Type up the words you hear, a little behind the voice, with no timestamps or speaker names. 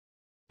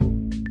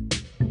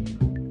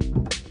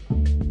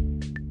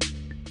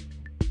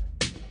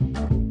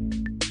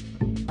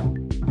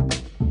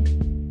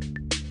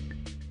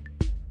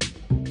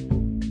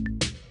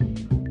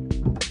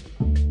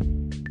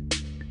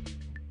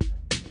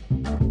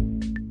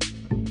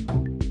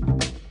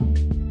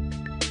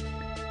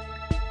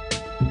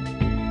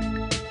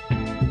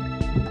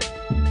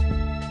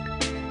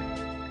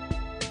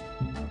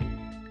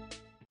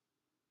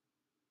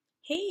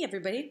Hey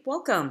everybody,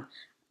 welcome.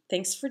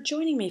 Thanks for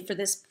joining me for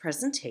this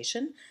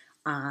presentation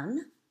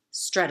on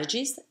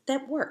strategies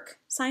that work,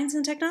 science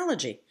and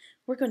technology.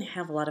 We're going to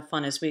have a lot of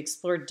fun as we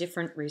explore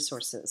different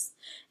resources.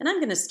 And I'm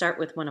going to start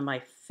with one of my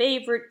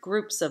favorite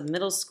groups of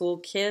middle school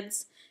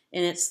kids,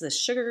 and it's the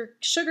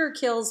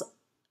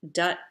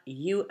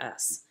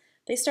sugarkills.us.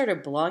 They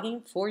started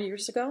blogging 4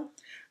 years ago,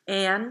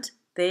 and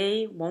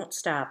they won't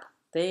stop.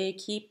 They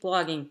keep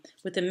blogging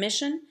with a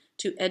mission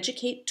to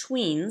educate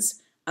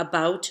tweens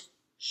about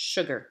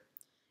sugar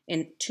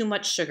and too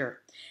much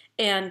sugar.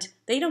 And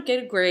they don't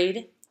get a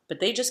grade, but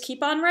they just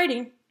keep on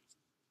writing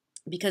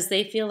because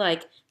they feel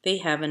like they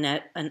have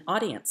an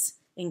audience.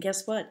 And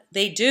guess what?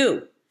 They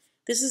do.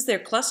 This is their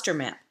cluster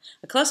map.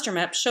 A cluster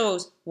map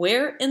shows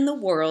where in the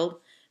world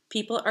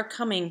people are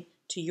coming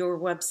to your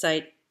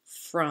website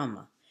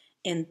from.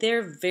 And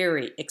they're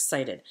very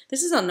excited.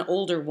 This is an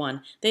older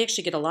one. They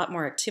actually get a lot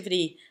more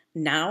activity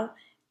now,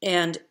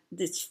 and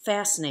it's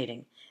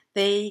fascinating.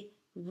 They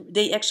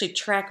actually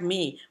track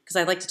me because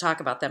I like to talk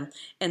about them,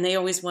 and they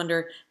always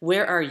wonder,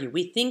 where are you?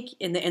 We think,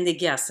 and they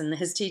guess, and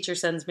his teacher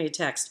sends me a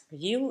text, are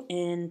you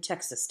in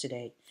Texas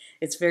today?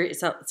 It's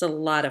a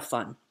lot of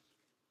fun.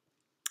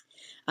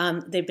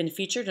 They've been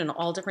featured in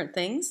all different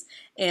things,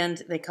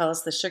 and they call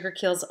us the Sugar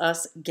Kills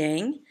Us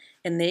Gang,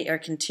 and they are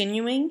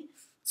continuing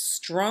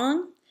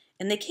strong,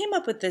 and they came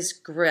up with this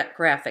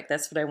graphic.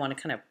 That's what I want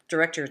to kind of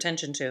direct your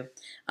attention to.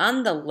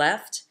 On the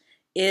left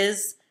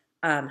is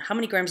how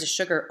many grams of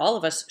sugar all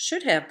of us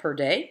should have per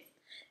day.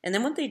 And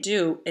then what they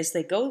do is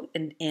they go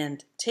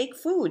and take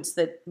foods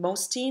that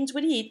most teens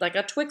would eat, like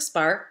a Twix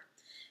bar,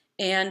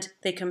 and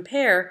they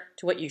compare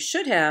to what you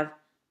should have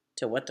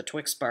to what the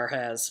Twix bar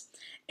has.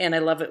 And I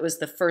love it was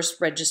the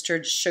first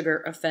registered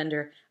sugar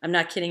offender. I'm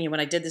not kidding you. When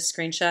I did this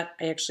screenshot,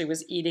 I actually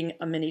was eating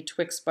a mini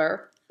Twix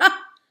bar. I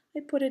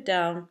put it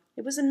down.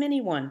 It was a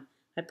mini one.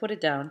 I put it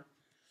down.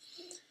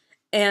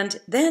 And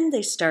then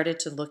they started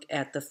to look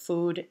at the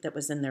food that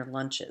was in their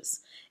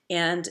lunches.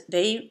 And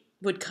they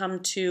would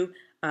come to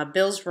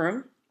Bill's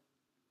room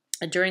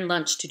during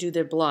lunch to do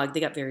their blog.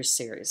 They got very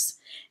serious.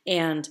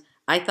 And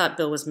I thought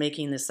Bill was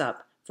making this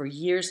up for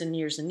years and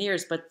years and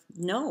years, but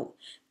no.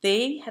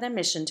 They had a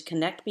mission to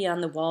connect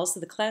beyond the walls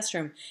of the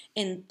classroom.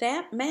 And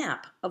that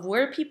map of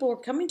where people were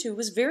coming to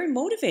was very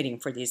motivating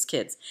for these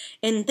kids.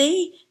 And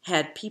they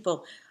had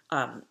people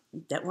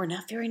that were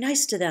not very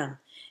nice to them.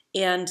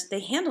 And they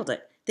handled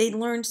it. They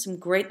learned some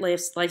great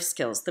life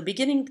skills. The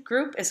beginning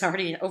group is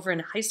already over in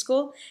high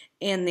school,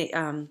 and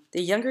the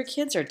younger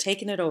kids are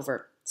taking it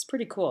over. It's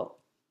pretty cool.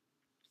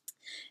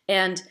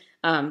 And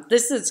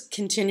this is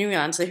continuing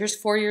on. So here's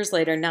 4 years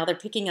later. Now they're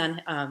picking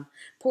on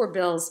poor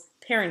Bill's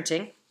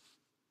parenting.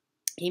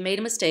 He made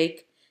a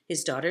mistake.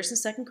 His daughter's in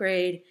 2nd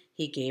grade.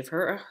 He gave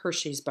her a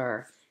Hershey's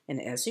bar. And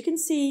as you can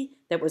see,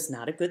 that was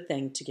not a good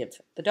thing to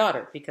give the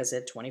daughter because it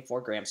had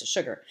 24 grams of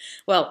sugar.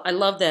 Well, I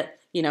love that,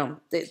 you know,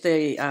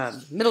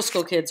 the middle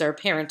school kids are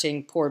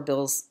parenting poor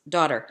Bill's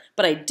daughter.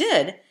 But I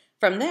did,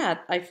 from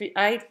that,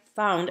 I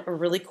found a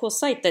really cool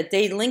site that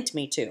they linked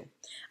me to.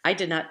 I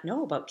did not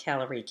know about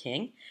Calorie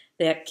King.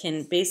 That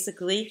can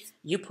basically,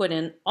 you put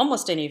in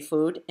almost any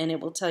food and it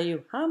will tell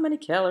you how many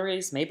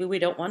calories. Maybe we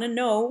don't want to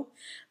know,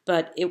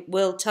 but it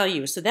will tell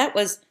you. So that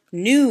was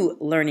new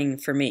learning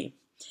for me.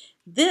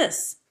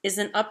 This is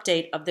an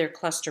update of their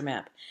cluster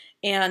map.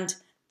 And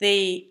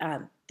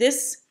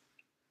this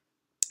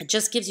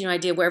just gives you an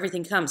idea where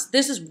everything comes.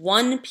 This is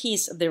one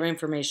piece of their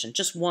information,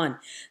 just one.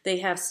 They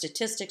have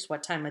statistics,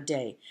 what time of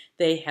day.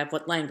 They have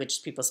what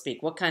language people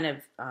speak, what kind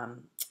of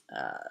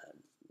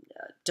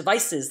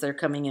devices they're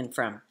coming in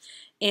from,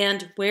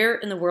 and where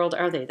in the world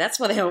are they. That's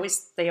why they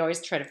always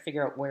try to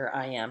figure out where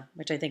I am,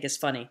 which I think is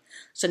funny.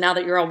 So now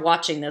that you're all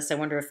watching this, I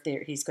wonder if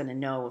he's going to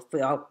know if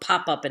we all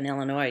pop up in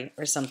Illinois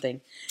or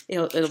something.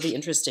 It'll be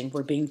interesting.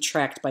 We're being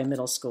tracked by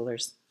middle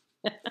schoolers.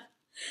 All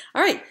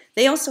right.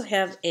 They also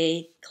have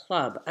a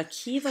club, a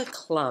Kiva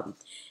club,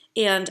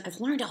 and I've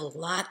learned a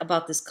lot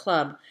about this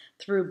club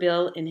through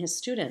Bill and his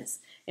students.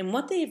 And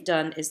what they've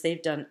done is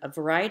they've done a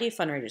variety of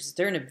fundraisers.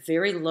 They're in a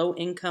very low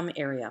income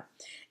area,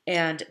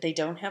 and they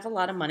don't have a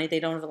lot of money. They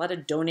don't have a lot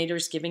of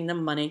donators giving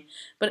them money.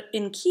 But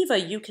in Kiva,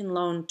 you can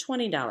loan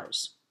 $20,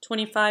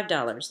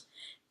 $25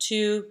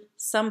 to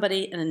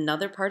somebody in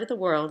another part of the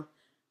world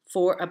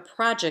for a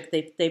project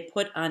they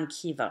put on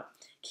Kiva.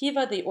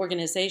 Kiva, the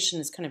organization,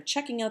 is kind of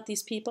checking out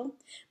these people,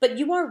 but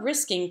you are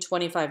risking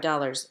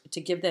 $25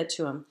 to give that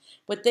to them.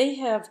 What they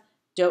have,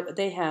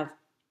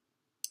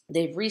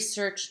 they've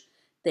researched,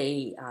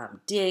 they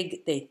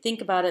dig, they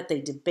think about it,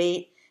 they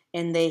debate,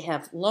 and they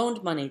have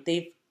loaned money.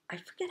 I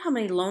forget how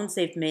many loans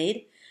they've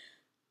made,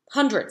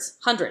 hundreds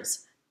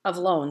of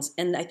loans,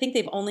 and I think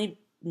they've only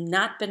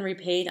not been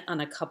repaid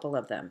on a couple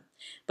of them.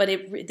 But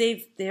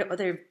they've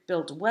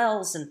built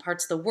wells in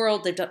parts of the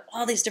world. They've done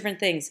all these different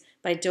things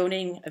by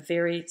donating a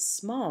very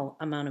small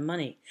amount of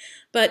money.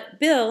 But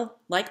Bill,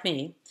 like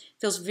me,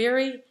 feels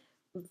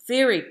it's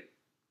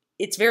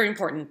very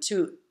important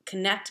to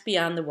connect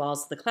beyond the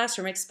walls of the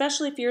classroom,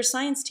 especially if you're a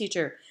science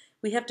teacher.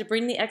 We have to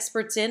bring the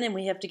experts in, and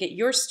we have to get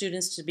your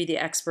students to be the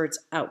experts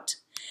out.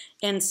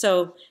 And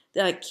so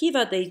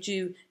Kiva, they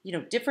do,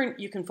 different,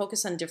 you can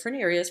focus on different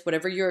areas,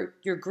 whatever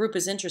your group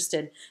is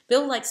interested.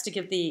 Bill likes to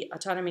give the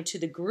autonomy to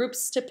the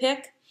groups to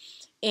pick,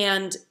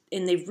 and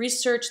they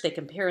research, they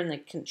compare and they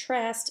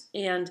contrast,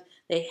 and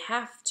they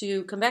have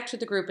to come back to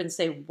the group and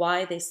say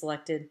why they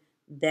selected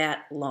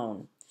that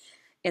loan.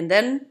 And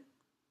then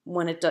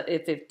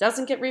if it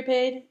doesn't get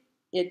repaid,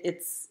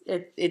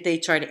 they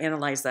try to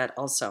analyze that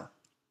also.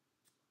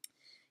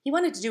 He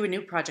wanted to do a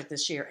new project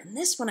this year, and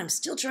this one I'm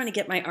still trying to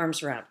get my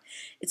arms around.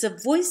 It's a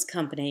voice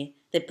company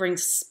that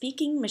brings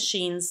speaking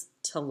machines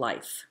to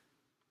life.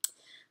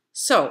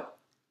 So,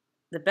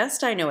 the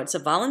best I know, it's a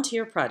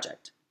volunteer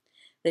project.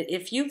 That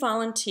if you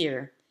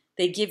volunteer,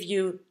 they give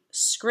you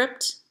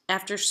script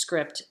after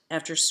script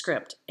after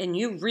script, and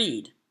you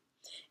read.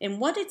 And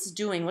what it's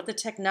doing, what the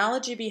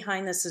technology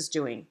behind this is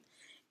doing,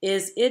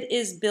 is it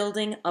is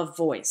building a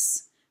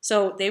voice.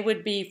 So they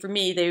would be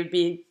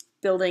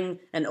building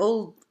an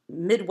old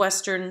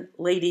Midwestern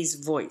lady's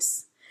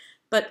voice.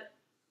 But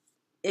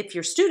if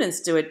your students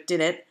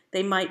did it,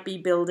 they might be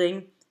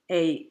building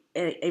a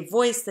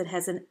voice that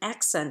has an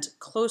accent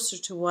closer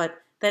to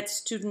what that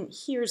student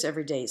hears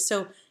every day.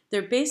 So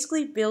they're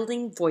basically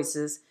building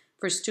voices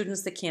for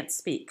students that can't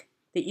speak,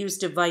 that use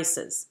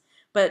devices.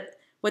 But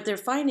what they're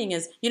finding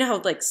is,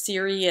 how like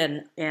Siri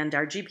and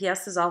our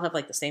GPSs all have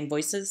like the same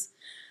voices?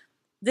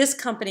 This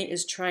company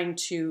is trying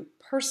to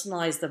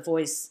personalize the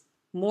voice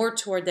more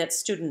toward that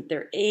student,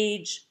 their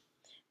age,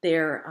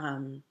 their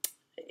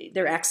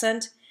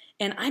accent.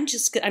 And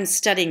I'm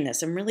studying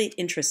this. I'm really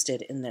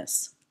interested in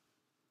this.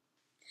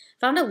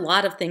 Found a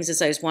lot of things as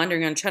I was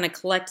wandering around trying to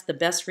collect the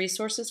best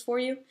resources for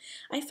you.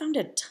 I found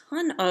a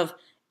ton of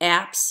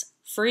apps,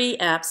 free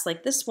apps.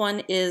 Like this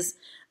one is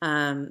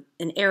an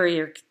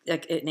area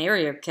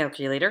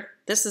calculator.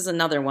 This is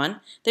another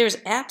one. There's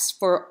apps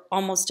for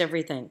almost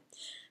everything.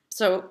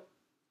 So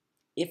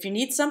if you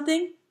need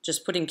something,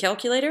 just put in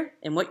calculator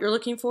and what you're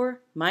looking for.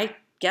 My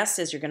guess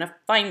is you're going to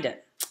find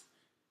it.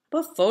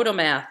 But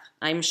Photomath,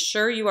 I'm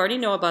sure you already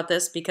know about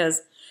this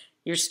because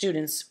your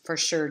students for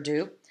sure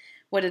do.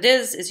 What it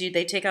is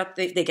they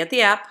get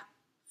the app,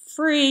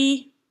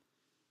 free,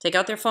 take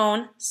out their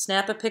phone,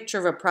 snap a picture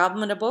of a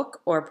problem in a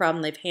book or a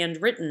problem they've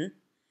handwritten,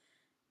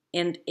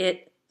 and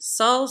it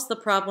solves the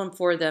problem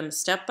for them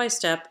step by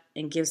step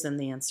and gives them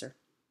the answer.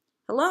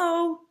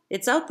 Hello,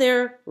 it's out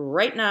there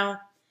right now.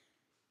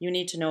 You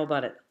need to know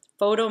about it.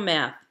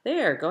 Photomath.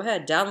 There, go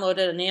ahead, download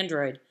it on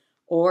Android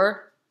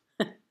or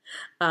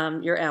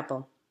your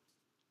Apple.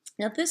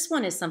 Now this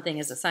one is something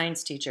as a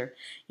science teacher,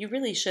 you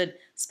really should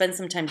spend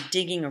some time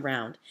digging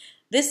around.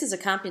 This is a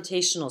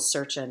computational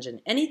search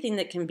engine. Anything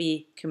that can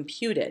be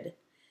computed,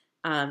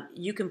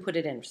 you can put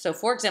it in. So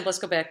for example, let's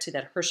go back to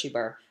that Hershey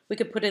bar. We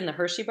could put in the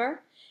Hershey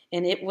bar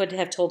and it would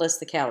have told us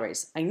the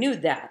calories. I knew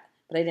that,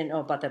 but I didn't know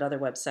about that other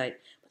website.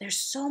 But there's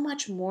so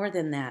much more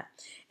than that.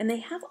 And they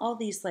have all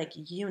these like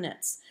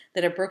units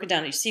that are broken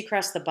down. You see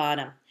across the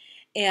bottom.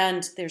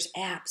 And there's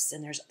apps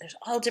and there's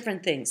all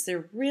different things.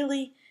 They're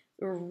really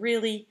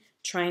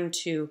trying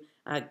to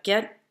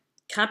get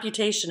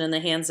computation in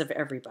the hands of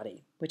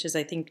everybody, which is,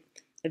 I think,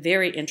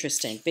 very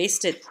interesting,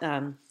 based at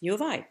U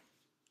of I.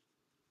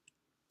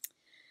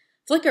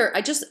 Flickr,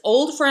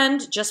 old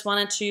friend, just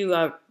wanted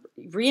to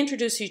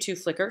reintroduce you to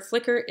Flickr.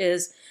 Flickr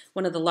is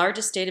one of the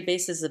largest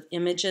databases of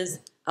images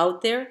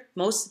out there.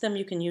 Most of them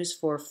you can use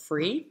for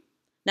free.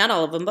 Not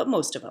all of them, but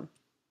most of them.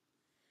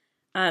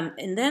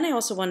 And then I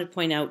also wanted to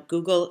point out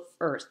Google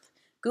Earth.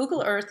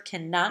 Google Earth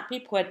cannot be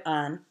put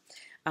on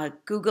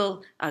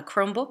Google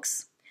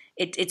Chromebooks.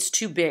 It's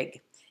too big.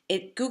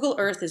 Google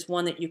Earth is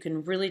one that you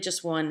can really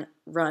just run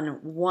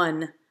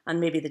one on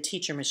maybe the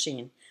teacher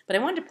machine. But I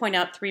wanted to point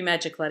out 3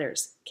 magic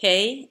letters,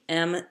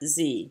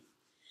 KMZ.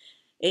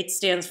 It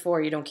stands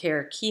for, you don't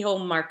care, keyhole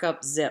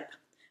markup zip.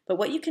 But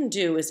what you can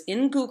do is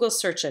in Google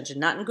search engine,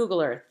 not in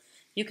Google Earth,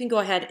 you can go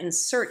ahead and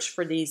search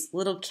for these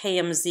little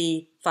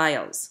KMZ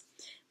files.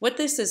 What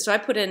this is, so I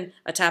put in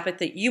a topic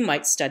that you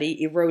might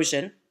study,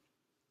 erosion,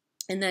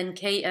 and then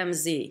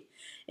KMZ.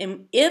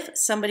 And if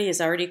somebody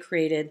has already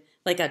created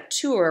like a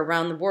tour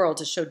around the world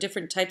to show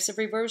different types of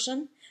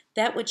erosion,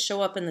 that would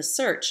show up in the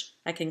search.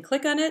 I can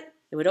click on it,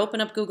 it would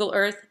open up Google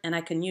Earth, and I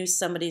can use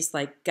somebody's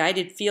like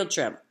guided field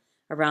trip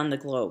around the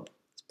globe.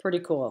 It's pretty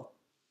cool.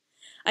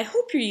 I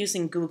hope you're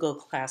using Google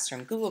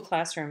Classroom. Google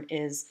Classroom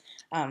is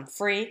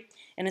free.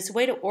 And it's a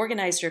way to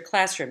organize your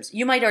classrooms.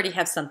 You might already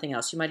have something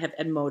else. You might have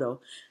Edmodo,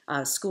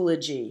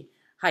 Schoology,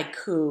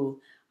 Haiku.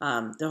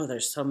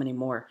 There's so many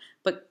more.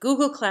 But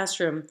Google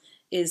Classroom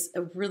is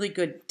a really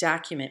good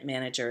document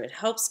manager. It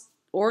helps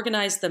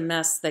organize the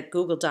mess that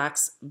Google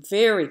Docs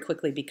very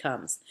quickly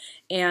becomes.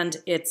 And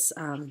it's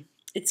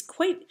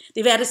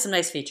they've added some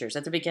nice features.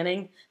 At the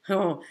beginning, it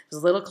was a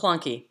little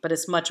clunky, but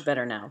it's much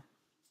better now.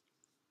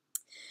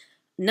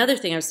 Another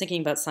thing I was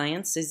thinking about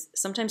science is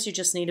sometimes you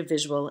just need a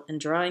visual, and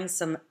drawing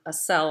a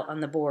cell on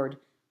the board,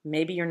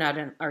 maybe you're not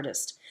an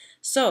artist.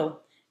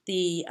 So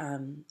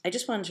I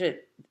just wanted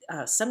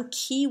some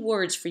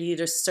keywords for you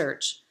to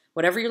search,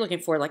 whatever you're looking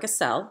for, like a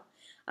cell,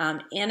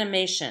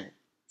 animation,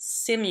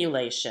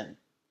 simulation,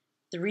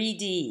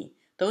 3D.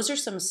 Those are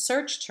some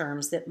search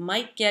terms that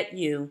might get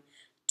you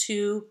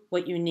to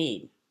what you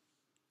need.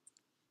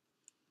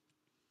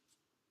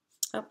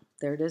 Oh,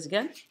 there it is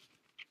again.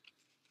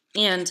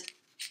 And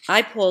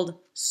I pulled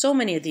so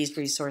many of these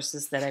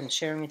resources that I'm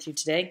sharing with you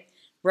today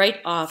right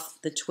off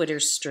the Twitter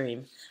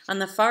stream. On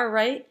the far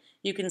right,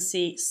 you can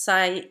see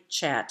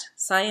SciChat,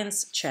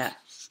 Science Chat.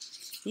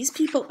 These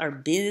people are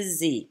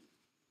busy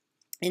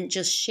and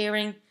just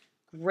sharing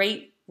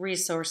great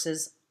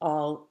resources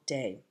all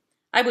day.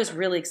 I was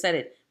really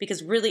excited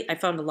because really I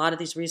found a lot of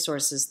these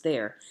resources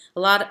there. A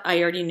lot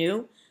I already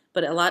knew,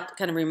 but a lot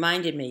kind of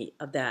reminded me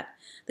of that.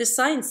 This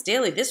Science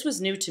Daily, this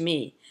was new to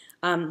me.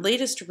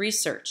 Latest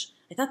research.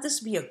 I thought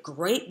this would be a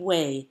great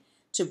way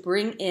to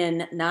bring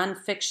in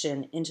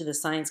nonfiction into the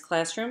science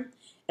classroom,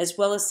 as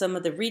well as some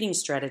of the reading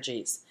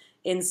strategies.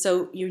 And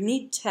so you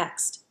need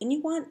text, and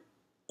you want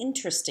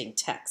interesting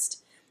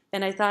text.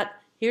 And I thought,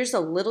 here's a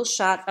little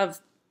shot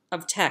of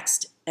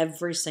text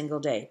every single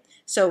day.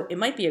 So it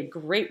might be a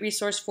great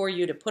resource for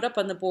you to put up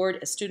on the board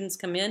as students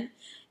come in,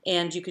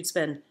 and you could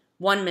spend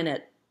 1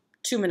 minute,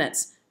 2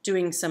 minutes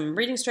doing some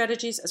reading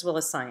strategies as well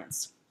as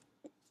science.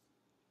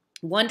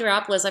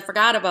 Wonderopolis, I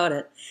forgot about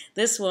it.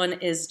 This one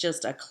is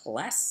just a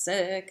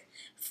classic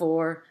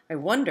for I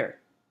wonder,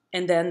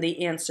 and then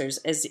the answers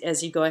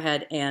as you go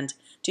ahead and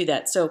do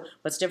that. So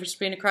what's the difference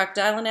between a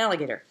crocodile and an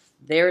alligator?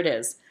 There it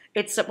is.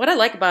 It's what I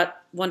like about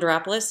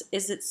Wonderopolis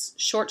is it's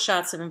short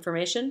shots of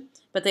information,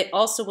 but they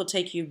also will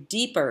take you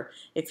deeper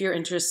if you're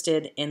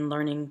interested in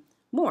learning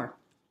more.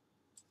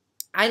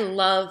 I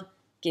love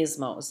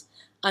gizmos.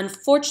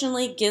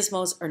 Unfortunately,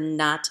 gizmos are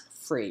not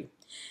free.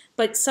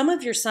 But some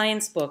of your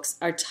science books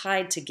are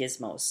tied to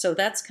gizmos, so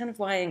that's kind of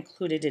why I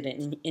included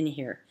it in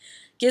here.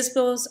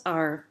 Gizmos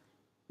are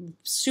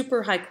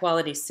super high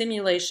quality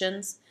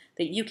simulations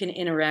that you can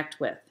interact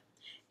with.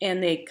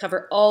 And they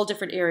cover all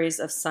different areas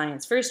of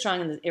science, very strong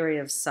in the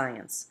area of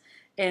science.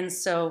 And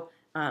so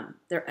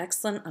they're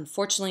excellent.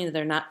 Unfortunately,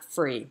 they're not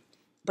free.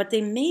 But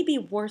they may be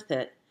worth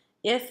it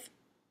if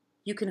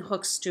you can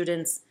hook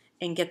students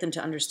and get them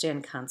to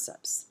understand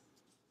concepts.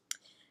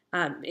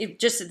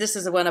 This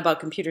is the one about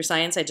computer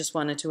science. I just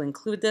wanted to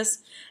include this,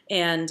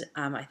 and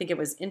I think it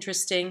was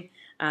interesting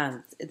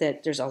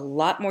that there's a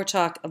lot more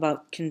talk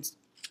about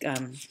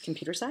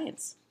computer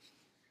science.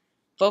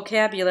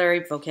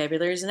 Vocabulary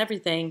is in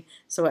everything,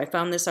 so I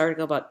found this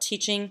article about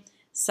teaching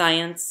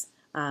science,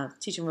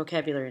 teaching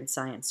vocabulary in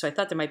science. So I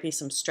thought there might be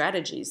some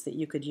strategies that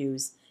you could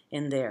use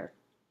in there.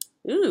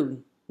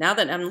 Ooh, now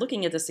that I'm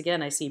looking at this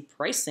again, I see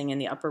pricing in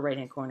the upper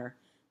right-hand corner.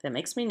 That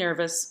makes me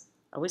nervous.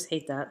 I always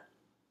hate that.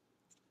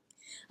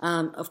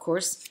 Of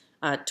course,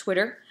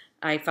 Twitter,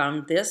 I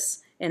found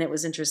this, and it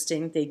was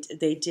interesting.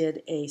 They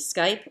did a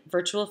Skype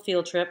virtual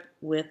field trip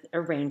with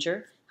a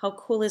ranger. How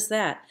cool is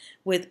that?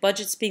 With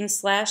budgets being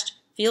slashed,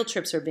 field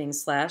trips are being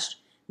slashed.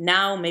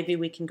 Now maybe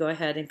we can go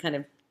ahead and kind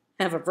of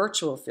have a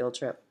virtual field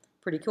trip.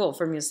 Pretty cool,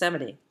 from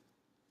Yosemite.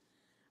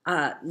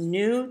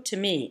 New to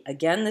me,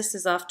 again, this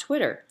is off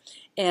Twitter,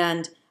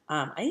 and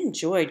I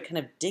enjoyed kind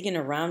of digging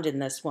around in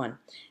this one.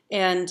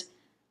 And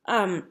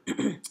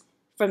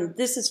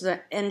this is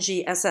the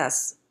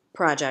NGSS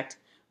project,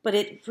 but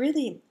it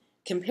really,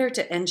 compared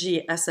to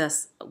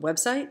NGSS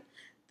website,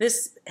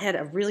 this had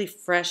a really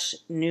fresh,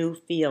 new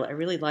feel. I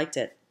really liked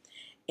it.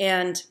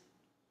 And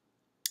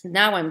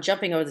now I'm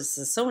jumping over to the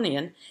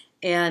Smithsonian,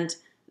 and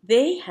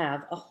they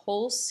have a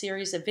whole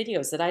series of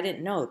videos that I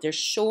didn't know. They're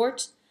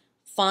short,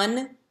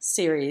 fun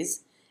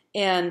series,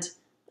 and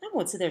I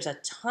won't say there's a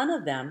ton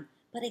of them,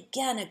 but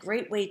again, a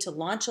great way to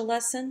launch a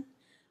lesson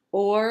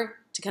or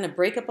to kind of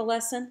break up a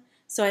lesson.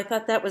 So I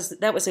thought that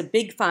was a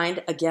big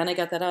find. Again, I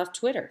got that off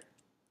Twitter.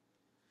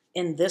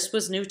 And this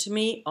was new to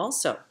me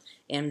also.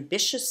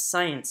 Ambitious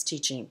science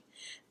teaching.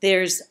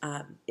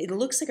 It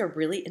looks like a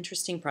really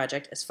interesting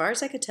project. As far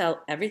as I could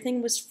tell,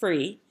 everything was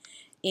free,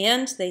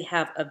 and they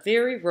have a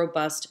very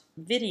robust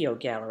video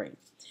gallery.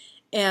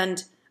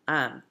 And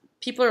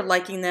people are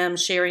liking them,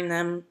 sharing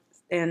them,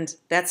 and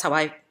that's how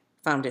I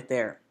found it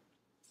there.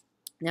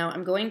 Now,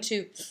 I'm going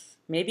to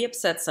maybe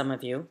upset some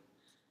of you,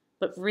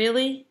 but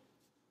really,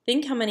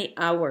 think how many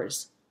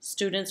hours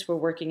students were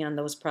working on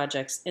those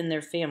projects in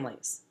their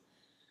families.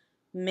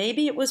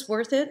 Maybe it was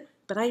worth it,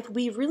 but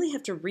we really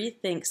have to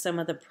rethink some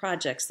of the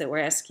projects that we're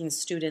asking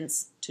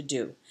students to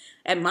do.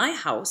 At my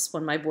house,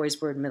 when my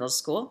boys were in middle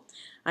school,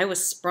 I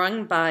was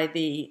sprung by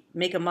the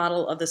make a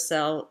model of the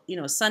cell,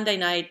 Sunday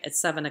night at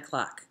 7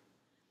 o'clock.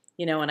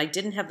 And I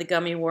didn't have the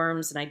gummy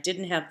worms, and I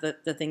didn't have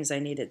the things I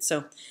needed.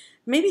 So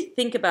maybe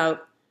think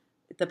about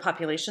the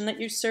population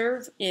that you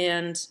serve,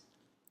 and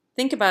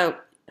think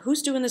about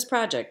who's doing this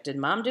project. Did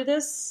mom do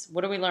this?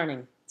 What are we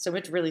learning? So we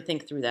have to really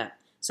think through that.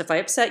 So if I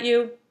upset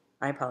you,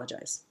 I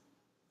apologize.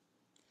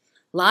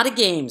 A lot of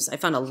games. I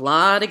found a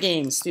lot of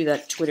games through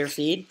that Twitter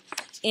feed.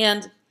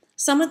 And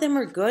some of them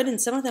are good, and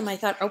some of them I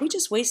thought, are we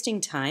just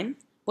wasting time?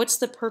 What's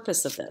the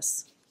purpose of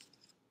this?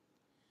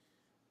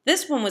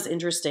 This one was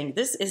interesting.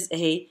 This is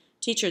a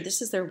teacher.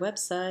 This is their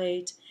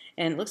website.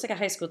 And it looks like a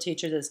high school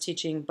teacher that's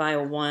teaching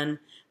Bio 1,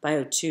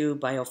 Bio 2,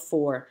 Bio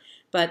 4.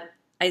 But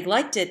I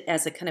liked it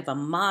as a kind of a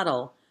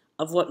model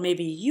of what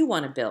maybe you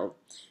want to build.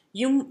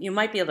 You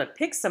might be able to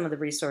pick some of the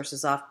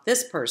resources off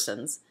this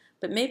person's,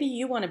 but maybe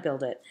you want to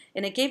build it.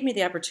 And it gave me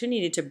the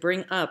opportunity to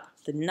bring up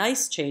the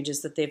nice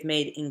changes that they've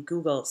made in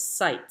Google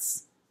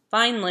Sites.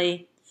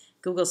 Finally,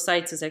 Google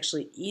Sites is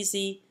actually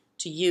easy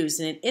to use,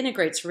 and it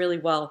integrates really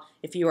well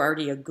if you're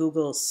already a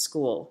Google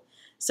school.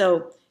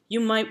 So you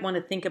might want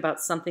to think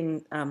about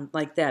something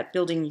like that,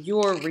 building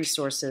your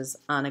resources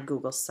on a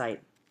Google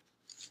site.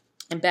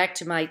 And back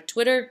to my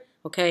Twitter,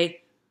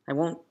 okay, I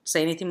won't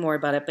say anything more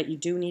about it, but you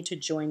do need to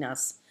join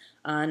us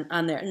on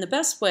there. And the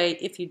best way,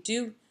 if you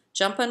do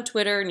jump on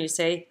Twitter and you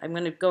say, I'm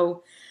going to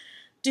go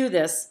do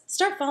this,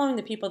 start following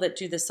the people that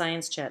do the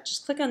science chat.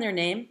 Just click on their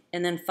name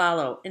and then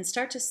follow and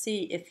start to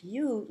see if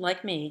you,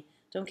 like me,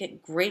 don't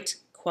get great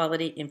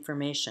quality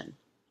information.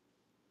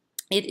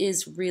 It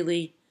is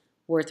really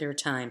worth your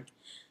time.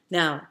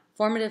 Now,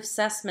 formative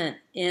assessment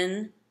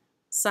in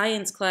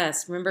science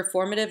class. Remember,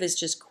 formative is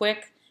just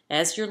quick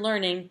as you're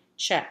learning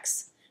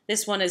checks.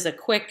 This one is a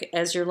quick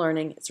as you're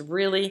learning. It's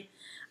really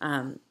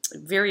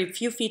very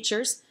few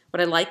features.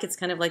 What I like, it's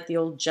kind of like the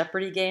old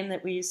Jeopardy game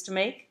that we used to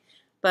make.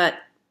 But,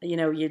 you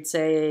know, you'd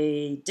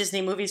say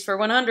Disney movies for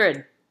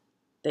 100.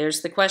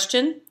 There's the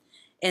question.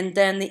 And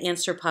then the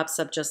answer pops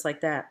up just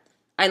like that.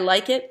 I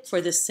like it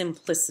for the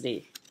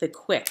simplicity, the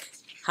quick.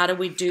 How do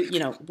we do, you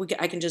know,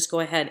 I can just go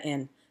ahead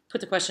and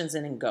put the questions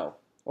in and go.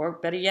 Or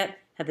better yet,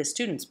 have the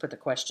students put the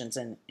questions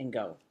in and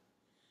go.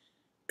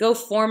 Go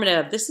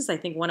formative. This is, I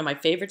think, one of my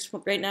favorites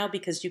right now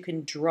because you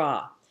can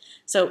draw.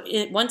 So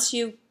once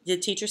the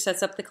teacher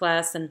sets up the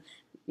class and,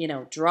 you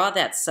know, draw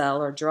that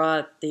cell or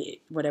draw the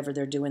whatever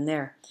they're doing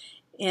there.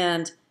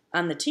 And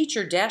on the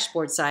teacher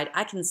dashboard side,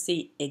 I can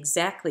see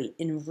exactly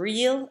in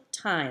real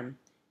time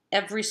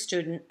every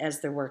student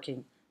as they're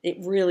working. It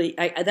really,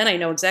 then I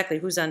know exactly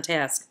who's on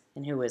task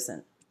and who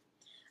isn't.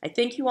 I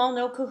think you all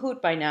know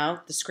Kahoot by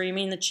now, the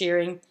screaming, the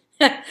cheering.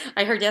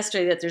 I heard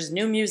yesterday that there's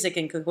new music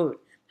in Kahoot.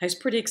 I was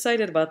pretty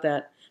excited about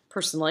that,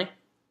 personally.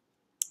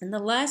 And the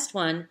last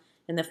one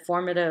in the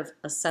formative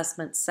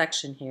assessment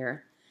section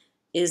here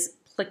is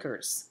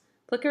Plickers.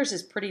 Plickers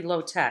is pretty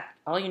low tech.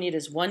 All you need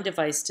is one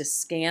device to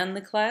scan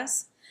the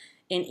class,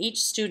 and each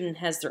student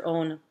has their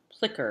own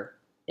Plicker,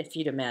 if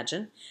you'd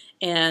imagine.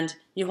 And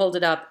you hold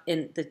it up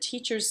in the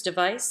teacher's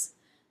device.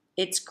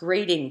 It's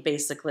grading,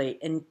 basically,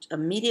 and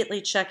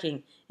immediately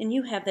checking. And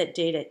you have that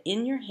data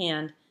in your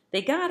hand.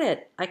 They got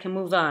it. I can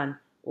move on.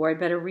 Or I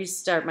better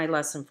restart my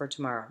lesson for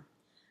tomorrow.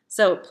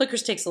 So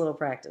Plickers takes a little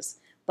practice.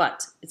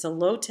 But it's a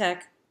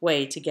low-tech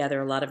way to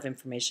gather a lot of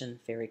information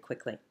very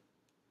quickly.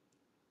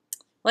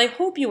 Well, I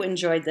hope you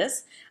enjoyed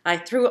this. I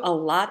threw a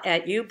lot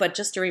at you, but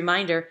just a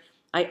reminder,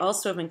 I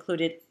also have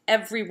included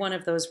every one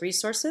of those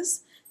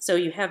resources. So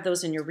you have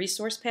those in your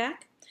resource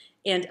pack.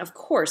 And of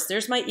course,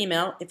 there's my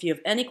email if you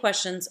have any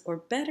questions, or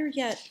better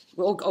yet,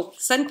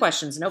 send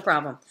questions, no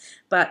problem.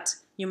 But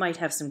you might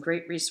have some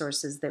great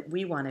resources that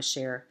we want to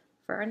share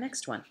for our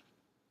next one.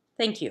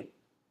 Thank you.